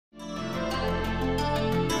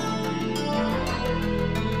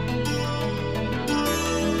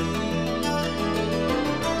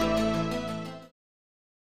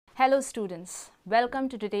Hello students, welcome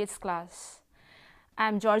to today's class. I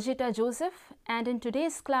am Georgetta Joseph, and in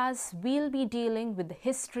today's class we'll be dealing with the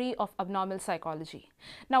history of abnormal psychology.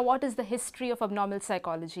 Now, what is the history of abnormal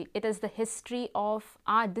psychology? It is the history of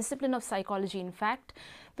our discipline of psychology, in fact,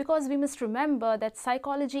 because we must remember that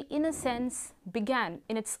psychology in a sense began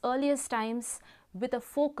in its earliest times with a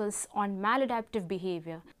focus on maladaptive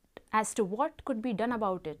behavior as to what could be done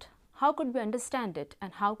about it, how could we understand it,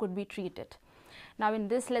 and how could we treat it. Now, in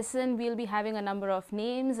this lesson, we'll be having a number of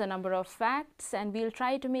names, a number of facts, and we'll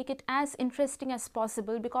try to make it as interesting as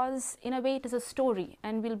possible because in a way it is a story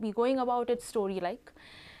and we'll be going about it story-like.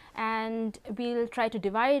 And we'll try to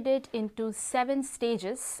divide it into 7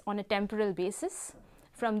 stages on a temporal basis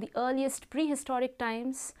from the earliest prehistoric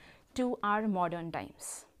times to our modern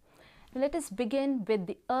times. Let us begin with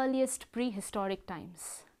the earliest prehistoric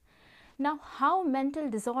times. Now, how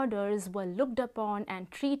mental disorders were looked upon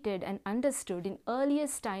and treated and understood in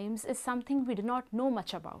earliest times is something we do not know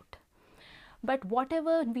much about. But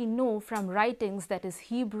whatever we know from writings, that is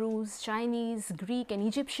Hebrews, Chinese, Greek and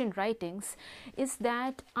Egyptian writings, is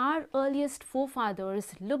that our earliest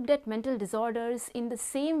forefathers looked at mental disorders in the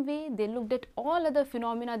same way they looked at all other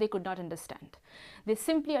phenomena they could not understand. They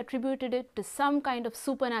simply attributed it to some kind of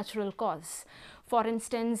supernatural cause. For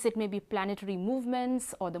instance, it may be planetary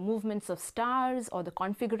movements or the movements of stars or the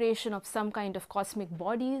configuration of some kind of cosmic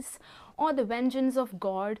bodies or the vengeance of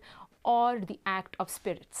God or the act of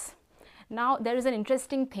spirits. Now, there is an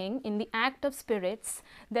interesting thing. In the act of spirits,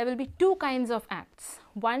 there will be 2 kinds of acts.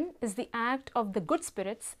 One is the act of the good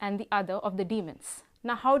spirits and the other of the demons.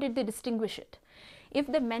 Now, how did they distinguish it? If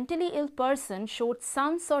the mentally ill person showed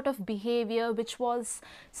some sort of behavior which was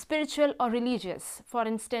spiritual or religious, for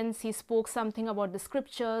instance, he spoke something about the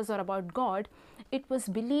scriptures or about God, it was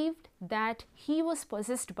believed that he was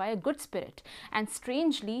possessed by a good spirit, and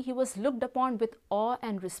strangely, he was looked upon with awe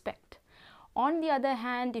and respect. On the other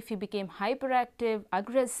hand, if he became hyperactive,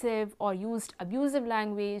 aggressive, or used abusive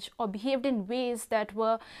language, or behaved in ways that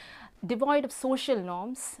were devoid of social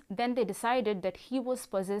norms, then they decided that he was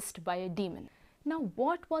possessed by a demon. Now,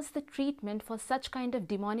 what was the treatment for such kind of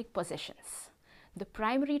demonic possessions? The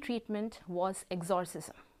primary treatment was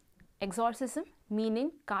exorcism. Exorcism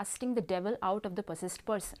meaning casting the devil out of the possessed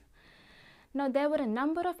person. Now, there were a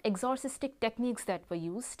number of exorcistic techniques that were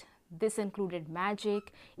used. This included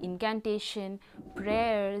magic, incantation,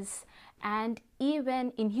 prayers, and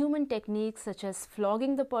even inhuman techniques such as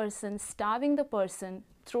flogging the person, starving the person,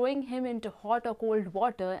 throwing him into hot or cold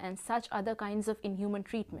water, and such other kinds of inhuman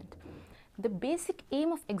treatment. The basic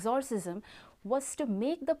aim of exorcism was to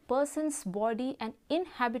make the person's body an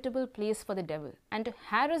inhabitable place for the devil and to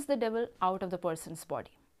harass the devil out of the person's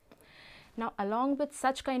body. Now, along with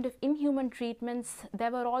such kind of inhuman treatments, there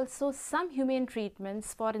were also some humane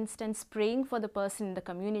treatments, for instance, praying for the person in the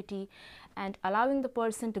community and allowing the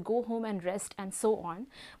person to go home and rest and so on.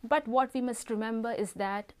 But what we must remember is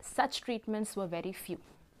that such treatments were very few.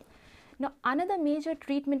 Now, another major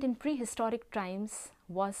treatment in prehistoric times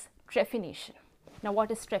was trephination. Now, what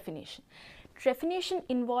is trephination? Trephination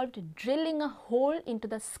involved drilling a hole into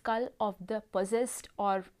the skull of the possessed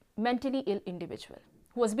or mentally ill individual,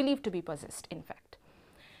 who was believed to be possessed, in fact.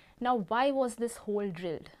 Now, why was this hole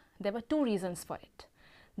drilled? There were 2 reasons for it.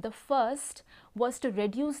 The first was to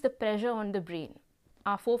reduce the pressure on the brain.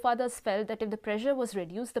 Our forefathers felt that if the pressure was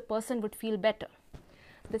reduced, the person would feel better.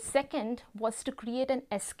 The second was to create an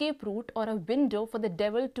escape route or a window for the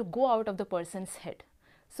devil to go out of the person's head.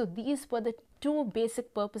 So, these were the 2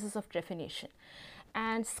 basic purposes of trephination.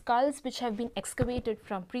 And skulls which have been excavated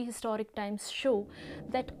from prehistoric times show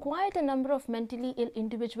that quite a number of mentally ill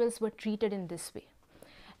individuals were treated in this way.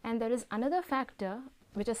 And there is another factor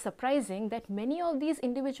which is surprising, that many of these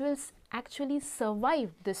individuals actually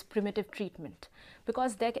survived this primitive treatment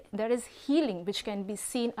because there is healing which can be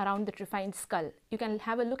seen around the trephined skull. You can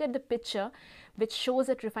have a look at the picture which shows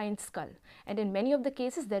a trephined skull, and in many of the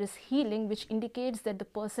cases there is healing which indicates that the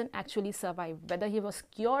person actually survived. Whether he was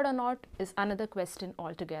cured or not is another question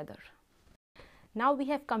altogether. Now we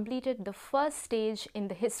have completed the first stage in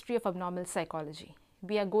the history of abnormal psychology.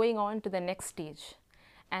 We are going on to the next stage,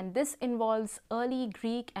 and this involves early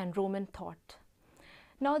Greek and Roman thought.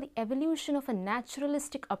 Now, the evolution of a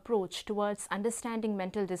naturalistic approach towards understanding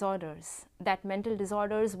mental disorders, that mental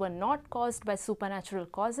disorders were not caused by supernatural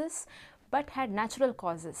causes but had natural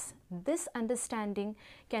causes. This understanding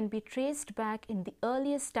can be traced back in the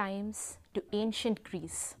earliest times to ancient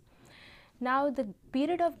Greece. Now, the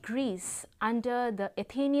period of Greece under the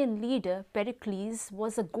Athenian leader Pericles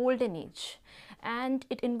was a golden age, and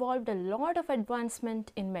it involved a lot of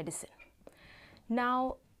advancement in medicine.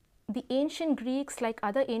 Now, The ancient Greeks, like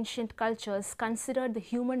other ancient cultures, considered the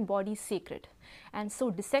human body sacred, and so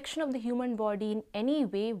dissection of the human body in any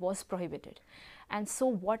way was prohibited. And so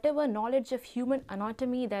whatever knowledge of human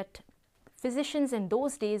anatomy that physicians in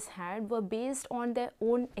those days had were based on their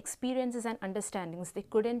own experiences and understandings. They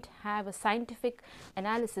couldn't have a scientific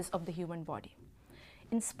analysis of the human body.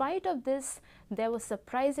 In spite of this, there was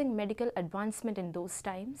surprising medical advancement in those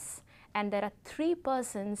times, and there are three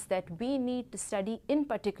persons that we need to study in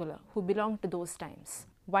particular who belong to those times.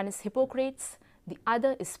 One is Hippocrates, the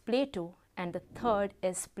other is Plato, and the third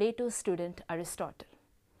is Plato's student Aristotle.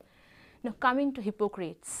 Now, coming to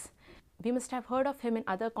Hippocrates, we must have heard of him in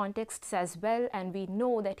other contexts as well, and we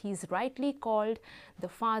know that he is rightly called the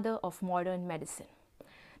father of modern medicine.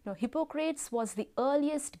 Now, Hippocrates was the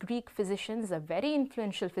earliest Greek physician, a very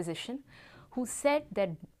influential physician, who said that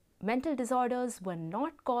mental disorders were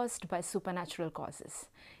not caused by supernatural causes.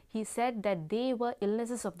 He said that they were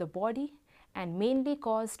illnesses of the body and mainly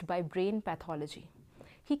caused by brain pathology.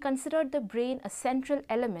 He considered the brain a central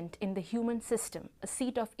element in the human system, a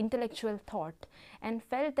seat of intellectual thought, and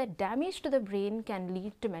felt that damage to the brain can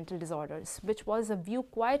lead to mental disorders, which was a view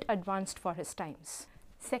quite advanced for his times.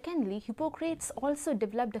 Secondly, Hippocrates also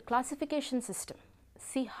developed a classification system.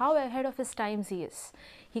 See how ahead of his times he is.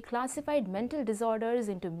 He classified mental disorders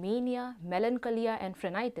into mania, melancholia, and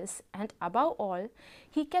phrenitis, and above all,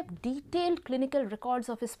 he kept detailed clinical records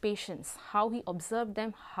of his patients, how he observed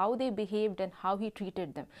them, how they behaved, and how he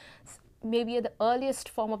treated them. Maybe the earliest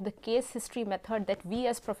form of the case history method that we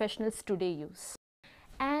as professionals today use.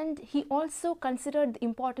 And he also considered the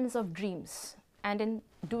importance of dreams. And in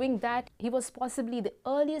doing that, he was possibly the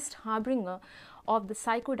earliest harbinger of the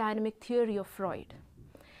psychodynamic theory of Freud.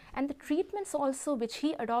 And the treatments also which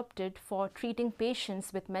he adopted for treating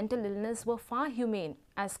patients with mental illness were far humane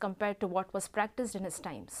as compared to what was practiced in his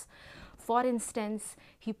times. For instance,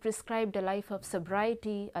 he prescribed a life of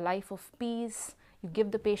sobriety, a life of peace. You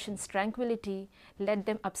give the patients tranquility, let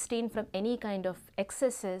them abstain from any kind of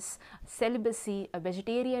excesses, celibacy, a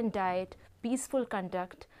vegetarian diet, peaceful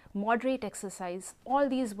conduct, moderate exercise. All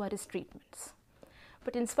these were his treatments.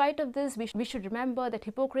 But in spite of this, we should remember that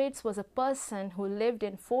Hippocrates was a person who lived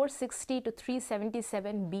in 460 to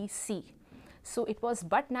 377 BC. So it was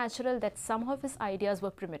but natural that some of his ideas were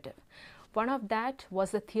primitive. One of that was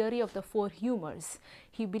the theory of the four humors.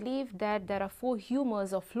 He believed that there are four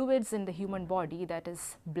humors or fluids in the human body, that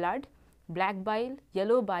is blood, black bile,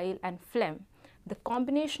 yellow bile, and phlegm, the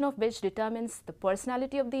combination of which determines the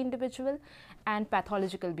personality of the individual and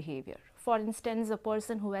pathological behavior. For instance, a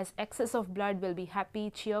person who has excess of blood will be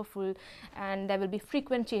happy, cheerful, and there will be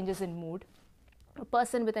frequent changes in mood. A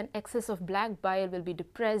person with an excess of black bile will be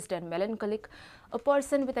depressed and melancholic. A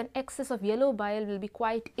person with an excess of yellow bile will be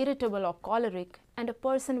quite irritable or choleric. And a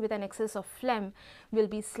person with an excess of phlegm will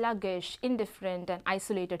be sluggish, indifferent, and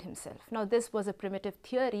isolated himself. Now, this was a primitive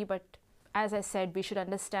theory, but as I said, we should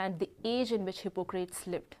understand the age in which Hippocrates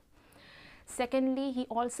lived. Secondly, he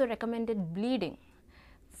also recommended bleeding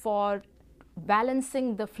for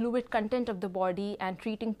balancing the fluid content of the body and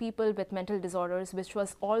treating people with mental disorders, which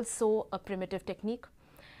was also a primitive technique.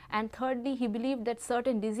 And thirdly, he believed that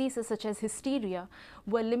certain diseases such as hysteria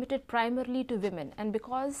were limited primarily to women, and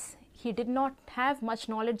because he did not have much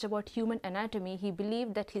knowledge about human anatomy, he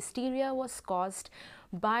believed that hysteria was caused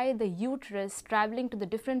by the uterus traveling to the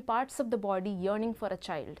different parts of the body yearning for a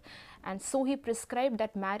child, and so he prescribed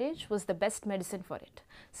that marriage was the best medicine for it.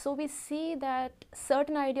 So we see that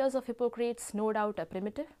certain ideas of Hippocrates no doubt are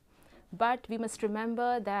primitive, but we must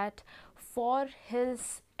remember that for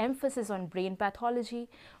his emphasis on brain pathology,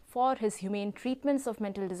 for his humane treatments of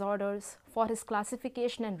mental disorders, for his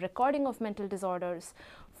classification and recording of mental disorders,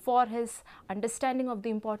 for his understanding of the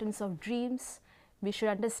importance of dreams, we should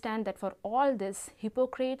understand that for all this,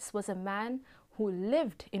 Hippocrates was a man who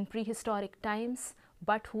lived in prehistoric times,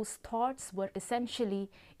 but whose thoughts were essentially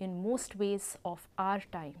in most ways of our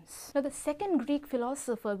times. Now, the second Greek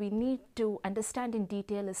philosopher we need to understand in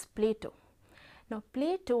detail is Plato. Now,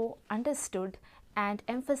 Plato understood and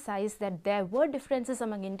emphasized that there were differences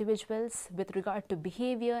among individuals with regard to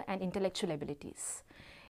behavior and intellectual abilities.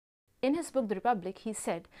 In his book, The Republic, he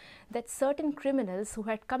said that certain criminals who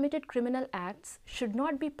had committed criminal acts should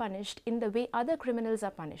not be punished in the way other criminals are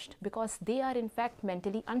punished, because they are in fact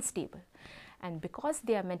mentally unstable. And because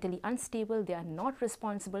they are mentally unstable, they are not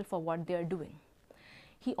responsible for what they are doing.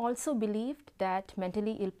 He also believed that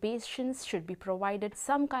mentally ill patients should be provided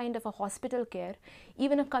some kind of a hospital care,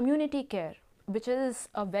 even a community care, which is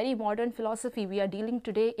a very modern philosophy we are dealing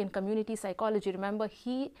today in community psychology. Remember,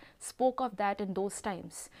 he spoke of that in those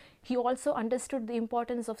times. He also understood the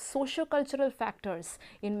importance of socio-cultural factors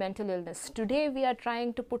in mental illness. Today we are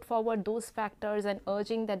trying to put forward those factors and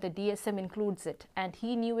urging that the DSM includes it, and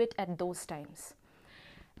he knew it at those times.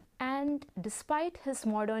 And despite his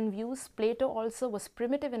modern views, Plato also was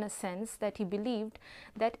primitive in a sense that he believed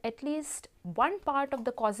that at least one part of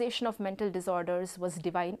the causation of mental disorders was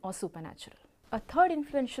divine or supernatural. A third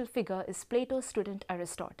influential figure is Plato's student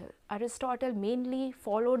Aristotle. Aristotle mainly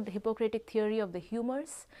followed the Hippocratic theory of the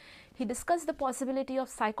humors. He discussed the possibility of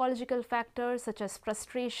psychological factors such as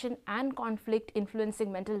frustration and conflict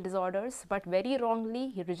influencing mental disorders, but very wrongly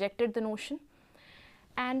he rejected the notion.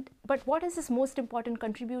 But what is his most important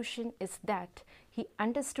contribution is that he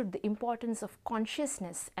understood the importance of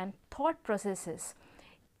consciousness and thought processes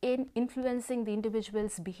in influencing the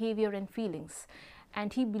individual's behavior and feelings.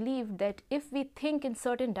 And he believed that if we think in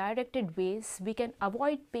certain directed ways, we can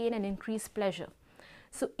avoid pain and increase pleasure.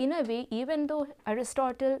 So in a way, even though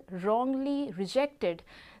Aristotle wrongly rejected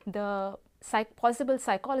the possible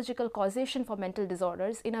psychological causation for mental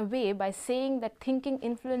disorders, in a way, by saying that thinking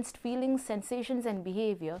influenced feelings, sensations and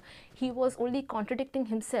behavior, he was only contradicting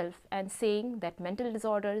himself and saying that mental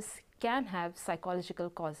disorders can have psychological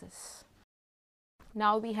causes.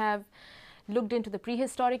 Now we have looked into the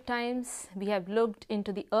prehistoric times, we have looked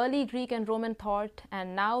into the early Greek and Roman thought,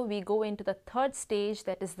 and now we go into the third stage,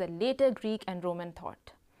 that is the later Greek and Roman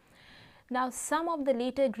thought. Now, some of the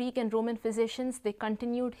later Greek and Roman physicians, they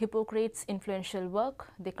continued Hippocrates' influential work,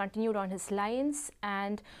 they continued on his lines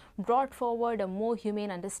and brought forward a more humane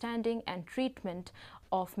understanding and treatment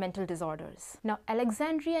of mental disorders. Now,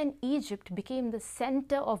 Alexandria in Egypt became the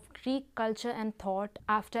center of Greek culture and thought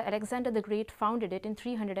after Alexander the Great founded it in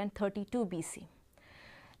 332 BC.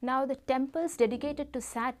 Now, the temples dedicated to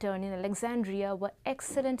Saturn in Alexandria were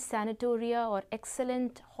excellent sanatoria or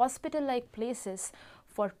excellent hospital-like places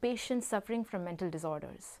for patients suffering from mental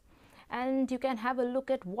disorders. And you can have a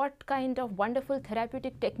look at what kind of wonderful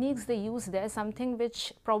therapeutic techniques they use there, something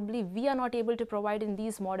which probably we are not able to provide in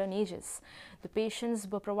these modern ages. The patients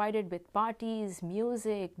were provided with parties,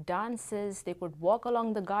 music, dances, they could walk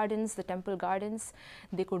along the gardens, the temple gardens,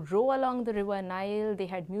 they could row along the river Nile, they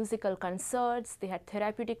had musical concerts, they had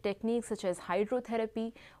therapeutic techniques such as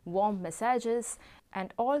hydrotherapy, warm massages,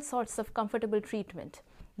 and all sorts of comfortable treatment.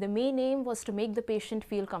 The main aim was to make the patient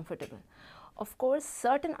feel comfortable. Of course,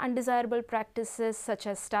 certain undesirable practices such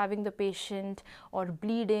as starving the patient or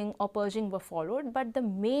bleeding or purging were followed, but the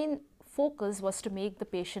main focus was to make the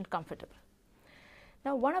patient comfortable.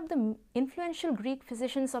 Now, one of the influential Greek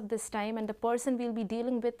physicians of this time and the person we will be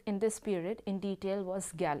dealing with in this period in detail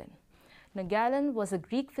was Galen. Now, Galen was a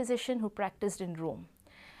Greek physician who practiced in Rome.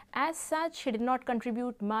 As such, he did not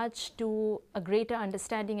contribute much to a greater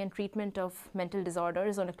understanding and treatment of mental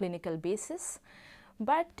disorders on a clinical basis,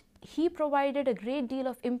 but he provided a great deal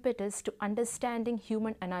of impetus to understanding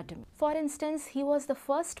human anatomy. For instance, he was the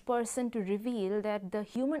first person to reveal that the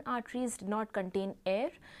human arteries did not contain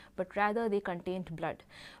air, but rather they contained blood.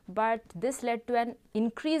 But this led to an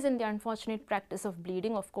increase in the unfortunate practice of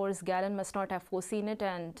bleeding. Of course, Galen must not have foreseen it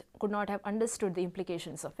and could not have understood the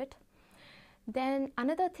implications of it. Then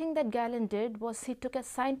another thing that Galen did was he took a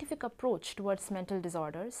scientific approach towards mental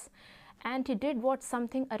disorders, and he did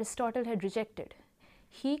something Aristotle had rejected.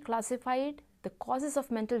 He classified the causes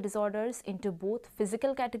of mental disorders into both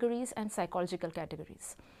physical categories and psychological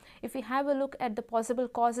categories. If we have a look at the possible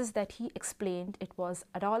causes that he explained, it was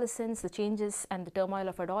adolescence, the changes and the turmoil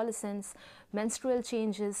of adolescence, menstrual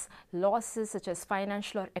changes, losses such as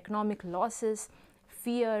financial or economic losses,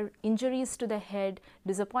 fear, injuries to the head,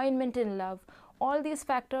 disappointment in love. All these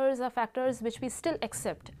factors are factors which we still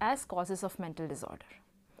accept as causes of mental disorder.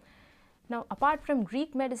 Now, apart from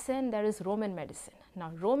Greek medicine, there is Roman medicine.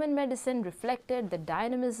 Now, Roman medicine reflected the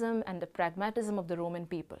dynamism and the pragmatism of the Roman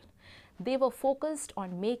people. They were focused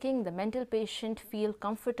on making the mental patient feel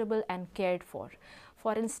comfortable and cared for.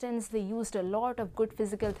 For instance, they used a lot of good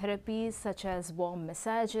physical therapies such as warm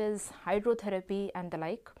massages, hydrotherapy and the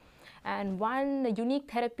like. And one unique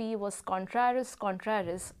therapy was contraris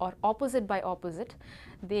contraris, or opposite by opposite.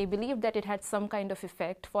 They believed that it had some kind of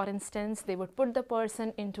effect. For instance, they would put the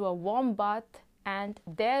person into a warm bath and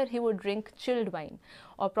there he would drink chilled wine,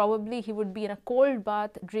 or probably he would be in a cold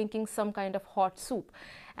bath drinking some kind of hot soup.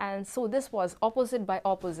 And so this was opposite by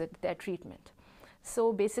opposite, their treatment.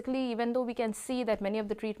 So basically, even though we can see that many of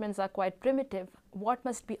the treatments are quite primitive, what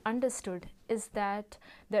must be understood is that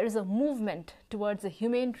there is a movement towards a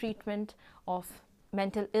humane treatment of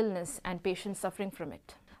mental illness and patients suffering from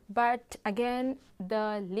it. But again,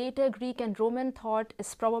 the later Greek and Roman thought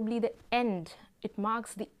is probably the end. It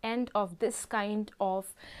marks the end of this kind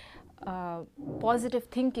of positive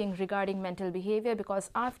thinking regarding mental behavior, because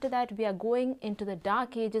after that we are going into the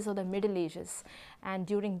dark ages or the Middle Ages, and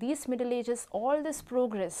during these Middle Ages all this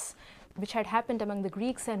progress which had happened among the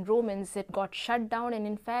Greeks and Romans, it got shut down, and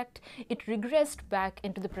in fact it regressed back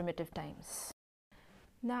into the primitive times.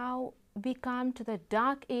 Now we come to the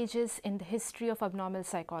dark ages in the history of abnormal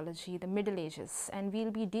psychology, the Middle Ages, and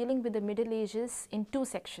we'll be dealing with the Middle Ages in two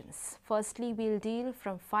sections. Firstly, we'll deal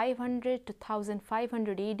from 500 to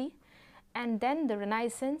 1500 AD, and then the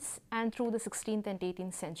Renaissance and through the 16th and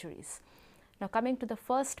 18th centuries. Now coming to the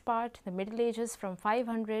first part, the Middle Ages from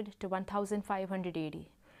 500 to 1500 AD.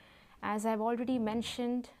 As I've already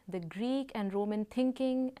mentioned, the Greek and Roman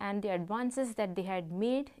thinking and the advances that they had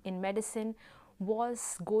made in medicine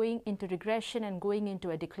was going into regression and going into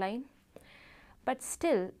a decline. But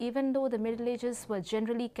still, even though the Middle Ages were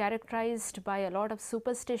generally characterized by a lot of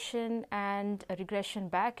superstition and a regression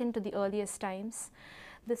back into the earliest times,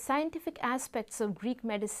 the scientific aspects of Greek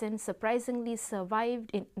medicine surprisingly survived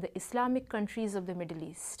in the Islamic countries of the Middle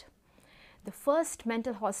East. The first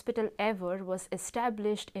mental hospital ever was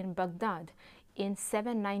established in Baghdad in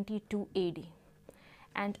 792 AD.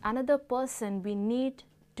 And another person we need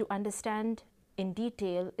to understand in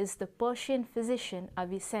detail is the Persian physician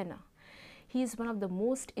Avicenna. He is one of the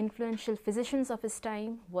most influential physicians of his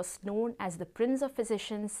time, was known as the Prince of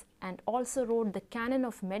Physicians, and also wrote the Canon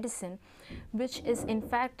of Medicine, which is in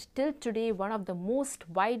fact till today one of the most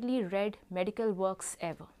widely read medical works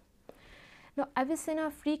ever. Now,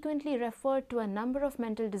 Avicenna frequently referred to a number of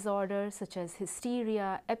mental disorders such as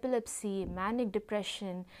hysteria, epilepsy, manic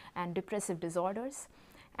depression, and depressive disorders.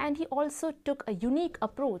 And he also took a unique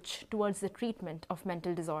approach towards the treatment of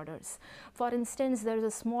mental disorders. For instance, there is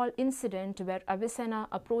a small incident where Avicenna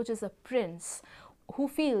approaches a prince who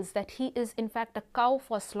feels that he is in fact a cow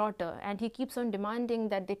for slaughter, and he keeps on demanding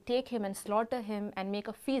that they take him and slaughter him and make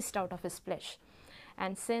a feast out of his flesh.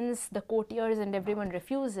 And since the courtiers and everyone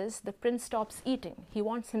refuses, the prince stops eating. He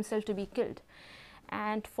wants himself to be killed.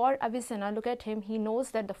 And for Avicenna, look at him, he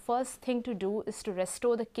knows that the first thing to do is to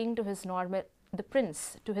restore the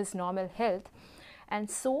prince to his normal health. And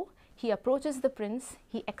so he approaches the prince,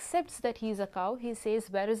 he accepts that he is a cow, he says,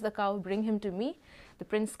 "Where is the cow? Bring him to me." The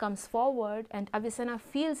prince comes forward and Avicenna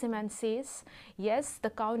feels him and says, "Yes, the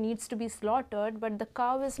cow needs to be slaughtered, but the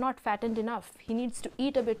cow is not fattened enough. He needs to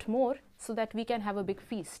eat a bit more so that we can have a big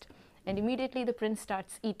feast." And immediately the prince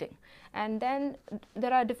starts eating. And then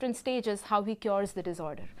there are different stages how he cures the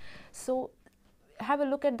disorder. So have a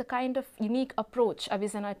look at the kind of unique approach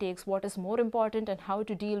Avicenna takes, what is more important and how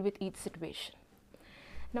to deal with each situation.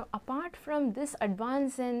 Now, apart from this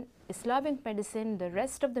advance in Islamic medicine, the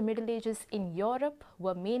rest of the Middle Ages in Europe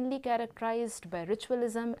were mainly characterized by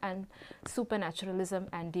ritualism and supernaturalism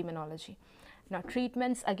and demonology. Now,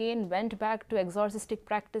 treatments again went back to exorcistic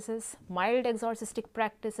practices, mild exorcistic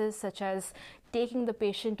practices such as taking the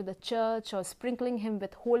patient to the church or sprinkling him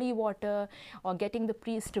with holy water or getting the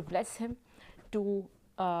priest to bless him, to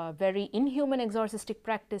very inhuman exorcistic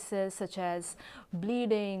practices such as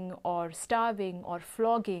bleeding or starving or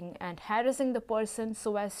flogging and harassing the person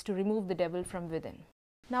so as to remove the devil from within.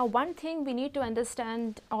 Now, one thing we need to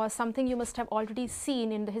understand, or something you must have already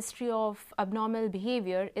seen in the history of abnormal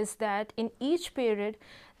behavior, is that in each period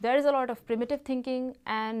there is a lot of primitive thinking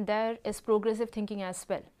and there is progressive thinking as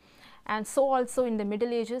well. And so also in the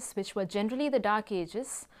Middle Ages, which were generally the Dark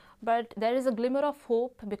Ages. But there is a glimmer of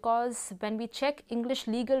hope, because when we check English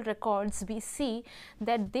legal records, we see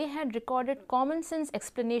that they had recorded common sense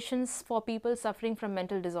explanations for people suffering from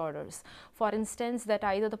mental disorders. For instance, that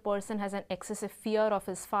either the person has an excessive fear of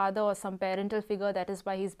his father or some parental figure, that is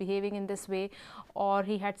why he is behaving in this way, or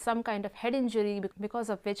he had some kind of head injury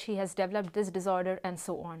because of which he has developed this disorder, and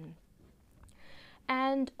so on.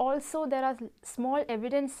 And also there are small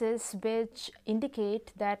evidences which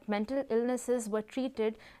indicate that mental illnesses were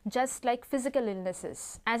treated just like physical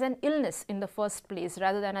illnesses, as an illness in the first place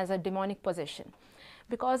rather than as a demonic possession.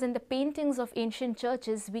 Because in the paintings of ancient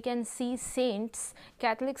churches, we can see saints,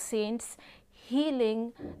 Catholic saints,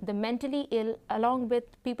 healing the mentally ill along with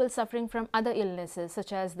people suffering from other illnesses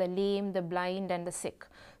such as the lame, the blind and the sick.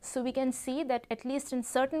 So we can see that at least in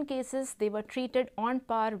certain cases they were treated on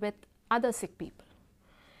par with other sick people.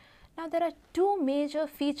 Now, there are two major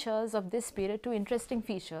features of this period, two interesting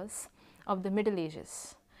features of the Middle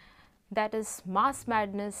Ages, that is mass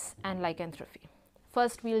madness and lycanthropy.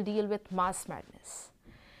 First, we'll deal with mass madness.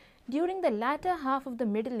 During the latter half of the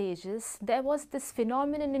Middle Ages, there was this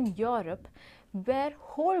phenomenon in Europe where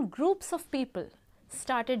whole groups of people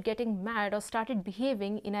started getting mad or started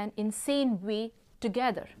behaving in an insane way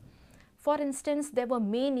together. For instance, there were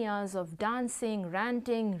manias of dancing,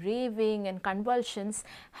 ranting, raving and convulsions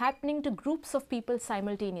happening to groups of people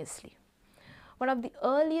simultaneously. One of the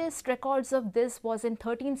earliest records of this was in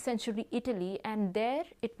 13th century Italy, and there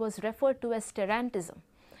it was referred to as tarantism.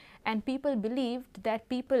 And people believed that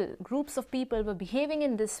groups of people were behaving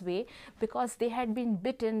in this way because they had been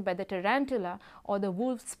bitten by the tarantula or the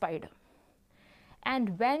wolf spider.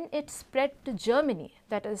 And when it spread to Germany,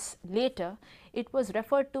 that is later, it was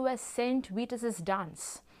referred to as Saint Vitus's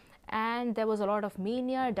dance. And there was a lot of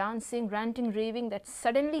mania, dancing, ranting, raving that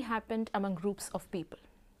suddenly happened among groups of people.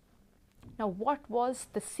 Now, what was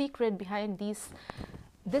the secret behind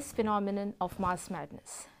this phenomenon of mass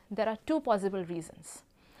madness? There are two possible reasons.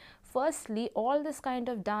 Firstly, all this kind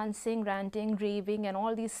of dancing, ranting, raving and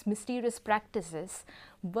all these mysterious practices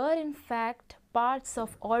were in fact parts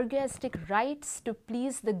of orgiastic rites to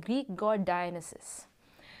please the Greek god Dionysus.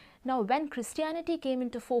 Now, when Christianity came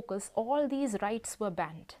into focus, all these rites were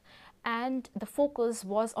banned and the focus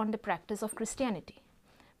was on the practice of Christianity.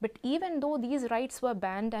 But even though these rites were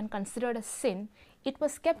banned and considered a sin, it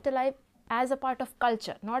was kept alive as a part of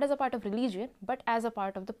culture, not as a part of religion, but as a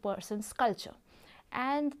part of the person's culture.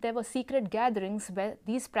 And there were secret gatherings where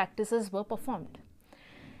these practices were performed.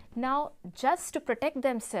 Now, just to protect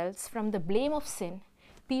themselves from the blame of sin,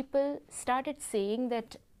 people started saying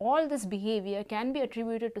that all this behavior can be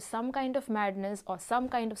attributed to some kind of madness or some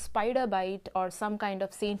kind of spider bite or some kind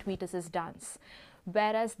of Saint Vitus's dance,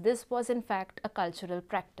 whereas this was in fact a cultural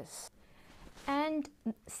practice. And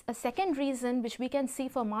a second reason which we can see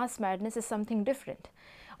for mass madness is something different.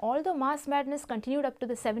 Although mass madness continued up to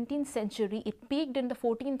the 17th century, it peaked in the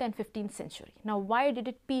 14th and 15th century. Now, why did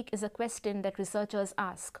it peak is a question that researchers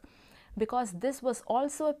ask, because this was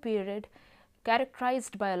also a period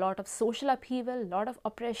characterized by a lot of social upheaval, a lot of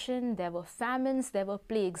oppression, there were famines, there were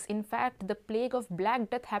plagues. In fact, the plague of Black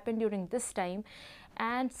Death happened during this time,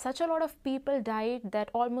 and such a lot of people died that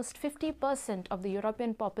almost 50% of the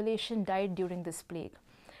European population died during this plague.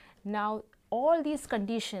 Now, all these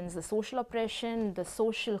conditions, the social oppression, the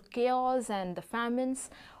social chaos and the famines,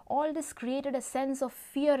 all this created a sense of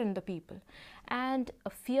fear in the people, and a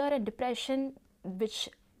fear and depression which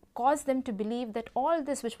caused them to believe that all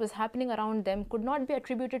this which was happening around them could not be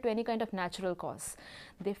attributed to any kind of natural cause.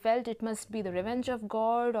 They felt it must be the revenge of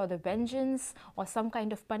God or the vengeance or some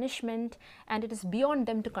kind of punishment, and it is beyond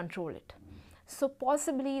them to control it. So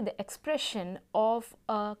possibly the expression of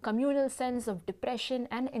a communal sense of depression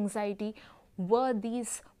and anxiety were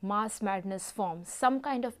these mass madness forms, some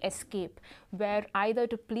kind of escape where either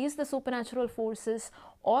to please the supernatural forces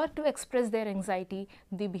or to express their anxiety,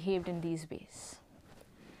 they behaved in these ways.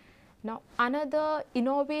 Now, another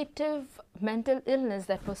innovative mental illness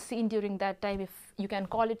that was seen during that time, if you can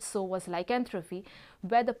call it so, was lycanthropy,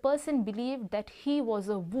 where the person believed that he was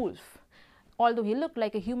a wolf. Although he looked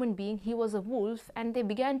like a human being, he was a wolf, and they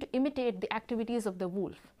began to imitate the activities of the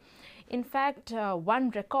wolf. In fact, one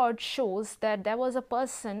record shows that there was a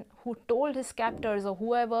person who told his captors or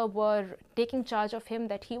whoever were taking charge of him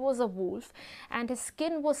that he was a wolf, and his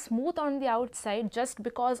skin was smooth on the outside just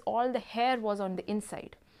because all the hair was on the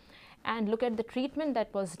inside. And look at the treatment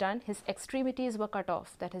that was done. His extremities were cut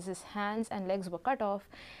off, that is, his hands and legs were cut off,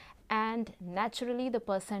 and naturally the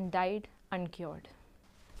person died uncured.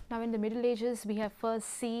 Now, in the Middle Ages, we have first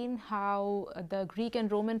seen how the Greek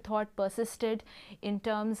and Roman thought persisted in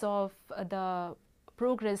terms of the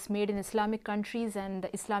progress made in Islamic countries and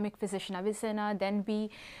the Islamic physician Avicenna. Then we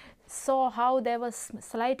saw how there was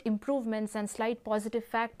slight improvements and slight positive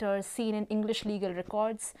factors seen in English legal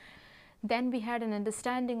records. Then we had an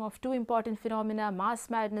understanding of two important phenomena, mass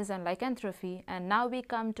madness and lycanthropy, and now we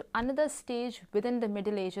come to another stage within the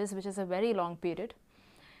Middle Ages, which is a very long period.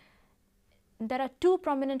 There are two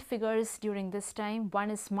prominent figures during this time.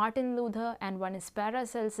 One is Martin Luther and one is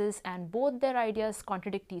Paracelsus, and both their ideas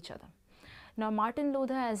contradict each other. Now, Martin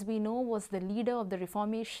Luther, as we know, was the leader of the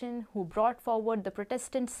Reformation who brought forward the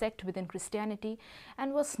Protestant sect within Christianity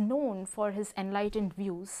and was known for his enlightened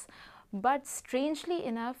views. But strangely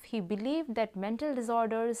enough, he believed that mental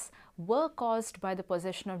disorders were caused by the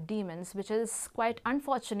possession of demons, which is quite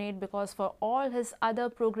unfortunate because for all his other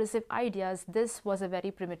progressive ideas, this was a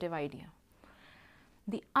very primitive idea.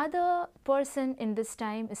 The other person in this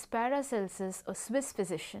time is Paracelsus, a Swiss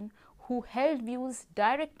physician who held views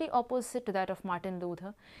directly opposite to that of Martin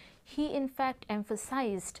Luther. He in fact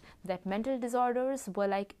emphasized that mental disorders were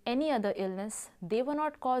like any other illness. They were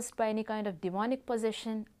not caused by any kind of demonic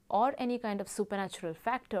possession or any kind of supernatural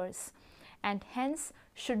factors, and hence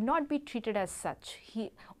should not be treated as such.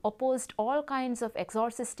 He opposed all kinds of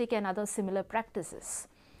exorcistic and other similar practices.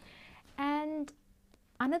 And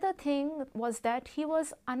another thing was that he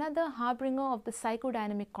was another harbinger of the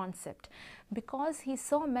psychodynamic concept, because he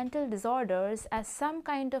saw mental disorders as some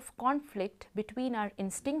kind of conflict between our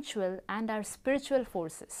instinctual and our spiritual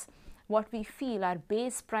forces, what we feel, our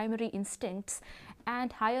base primary instincts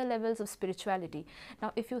and higher levels of spirituality.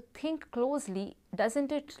 Now, if you think closely,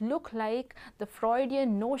 doesn't it look like the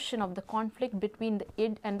Freudian notion of the conflict between the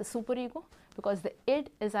id and the superego? Because the id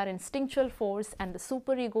is our instinctual force and the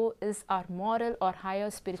superego is our moral or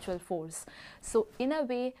higher spiritual force. So in a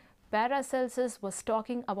way, Paracelsus was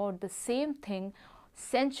talking about the same thing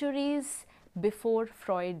centuries before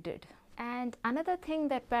Freud did. And another thing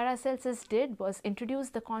that Paracelsus did was introduce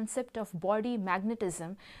the concept of body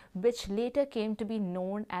magnetism, which later came to be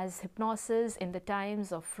known as hypnosis in the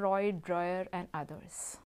times of Freud, Breuer and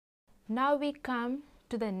others. Now we come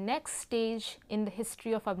to the next stage in the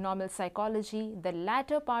history of abnormal psychology, the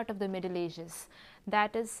latter part of the Middle Ages,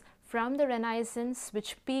 that is from the Renaissance,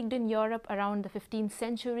 which peaked in Europe around the 15th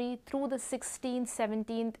century through the 16th,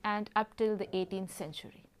 17th and up till the 18th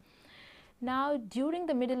century. Now, during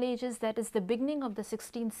the Middle Ages, that is the beginning of the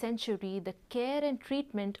 16th century, the care and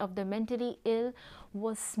treatment of the mentally ill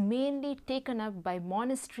was mainly taken up by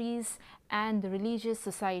monasteries and the religious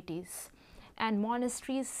societies. And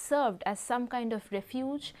monasteries served as some kind of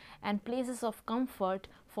refuge and places of comfort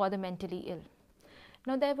for the mentally ill.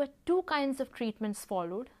 Now, there were two kinds of treatments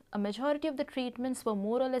followed. A majority of the treatments were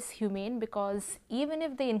more or less humane, because even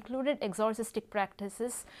if they included exorcistic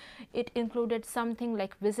practices, it included something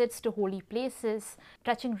like visits to holy places,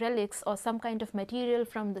 touching relics or some kind of material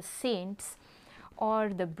from the saints, or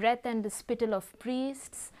the breath and the spittle of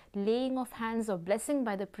priests, laying of hands or blessing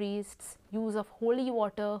by the priests, use of holy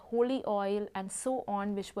water, holy oil and so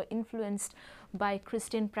on, which were influenced by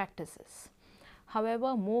Christian practices.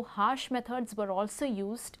 However, more harsh methods were also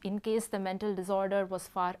used in case the mental disorder was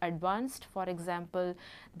far advanced. For example,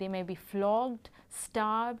 they may be flogged,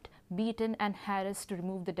 starved, beaten and harassed to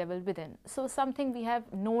remove the devil within. So something we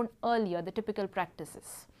have known earlier, the typical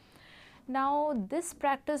practices. Now, this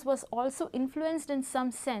practice was also influenced in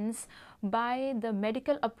some sense by the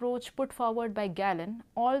medical approach put forward by Galen,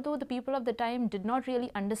 although the people of the time did not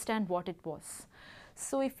really understand what it was.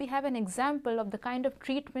 So if we have an example of the kind of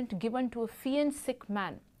treatment given to a fiend sick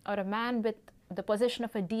man or a man with the possession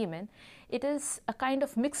of a demon, it is a kind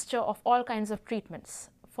of mixture of all kinds of treatments.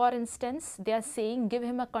 For instance, they are saying give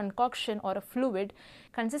him a concoction or a fluid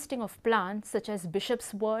consisting of plants such as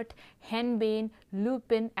bishop's wort, henbane,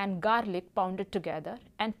 lupin and garlic pounded together,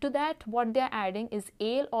 and to that what they are adding is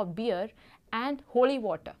ale or beer and holy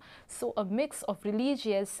water. So a mix of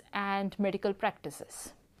religious and medical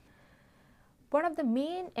practices. One of the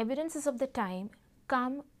main evidences of the time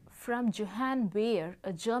come from Johann Weyer,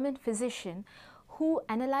 a German physician who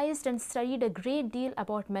analyzed and studied a great deal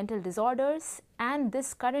about mental disorders and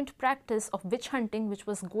this current practice of witch hunting which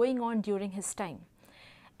was going on during his time.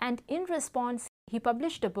 And in response, he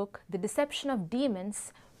published a book, The Deception of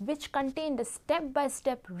Demons, which contained a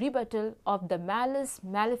step-by-step rebuttal of the Malus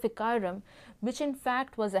Maleficarum, which in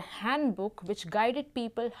fact was a handbook which guided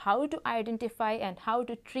people how to identify and how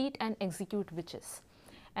to treat and execute witches.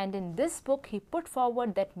 And in this book, he put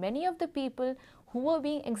forward that many of the people who were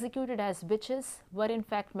being executed as witches were in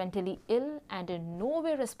fact mentally ill and in no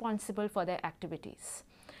way responsible for their activities.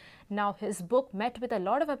 Now, his book met with a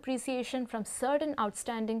lot of appreciation from certain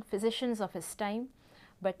outstanding physicians of his time.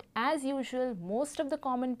 But as usual, most of the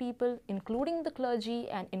common people, including the clergy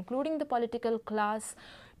and including the political class,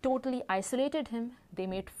 totally isolated him. They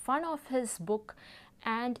made fun of his book,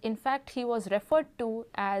 and in fact he was referred to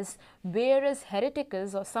as Verus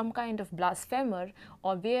Hereticus, or some kind of blasphemer,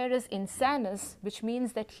 or Verus Insanus, which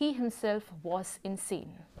means that he himself was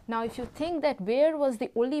insane. Now, if you think that Weyer was the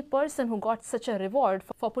only person who got such a reward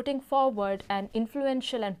for putting forward an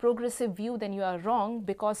influential and progressive view, then you are wrong,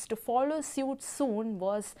 because to follow suit soon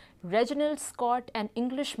was Reginald Scott, an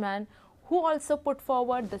Englishman who also put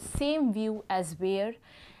forward the same view as Weyer,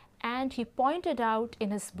 and he pointed out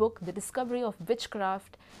in his book The Discovery of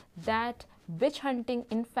Witchcraft that witch hunting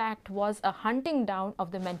in fact was a hunting down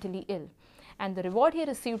of the mentally ill. And the reward he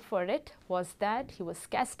received for it was that he was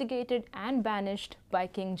castigated and banished by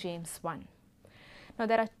King James I. Now,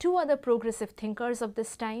 there are two other progressive thinkers of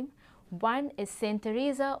this time. One is Saint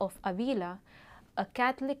Teresa of Avila, a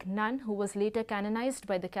Catholic nun who was later canonized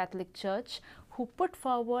by the Catholic Church, who put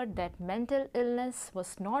forward that mental illness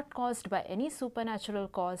was not caused by any supernatural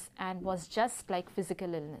cause and was just like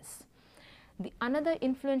physical illness. The another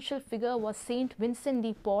influential figure was Saint Vincent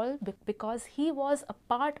de Paul, because he was a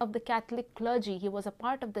part of the Catholic clergy, he was a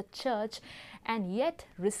part of the church, and yet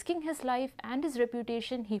risking his life and his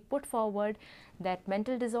reputation, he put forward that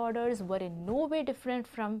mental disorders were in no way different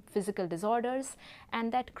from physical disorders,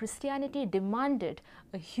 and that Christianity demanded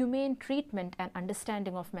a humane treatment and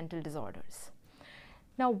understanding of mental disorders.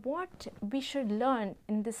 Now, what we should learn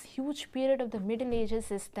in this huge period of the Middle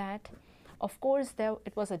Ages is that, of course,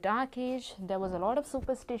 it was a dark age, there was a lot of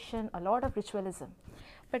superstition, a lot of ritualism.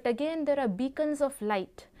 But again, there are beacons of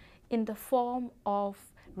light in the form of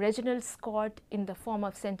Reginald Scott, in the form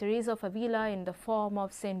of St. Teresa of Avila, in the form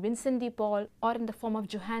of St. Vincent de Paul, or in the form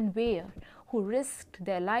of Johann Weyer, who risked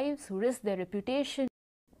their lives, who risked their reputation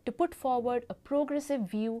to put forward a progressive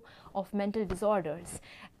view of mental disorders.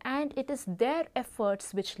 And it is their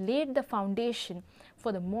efforts which laid the foundation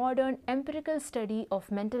for the modern empirical study of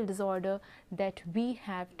mental disorder that we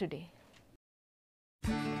have today.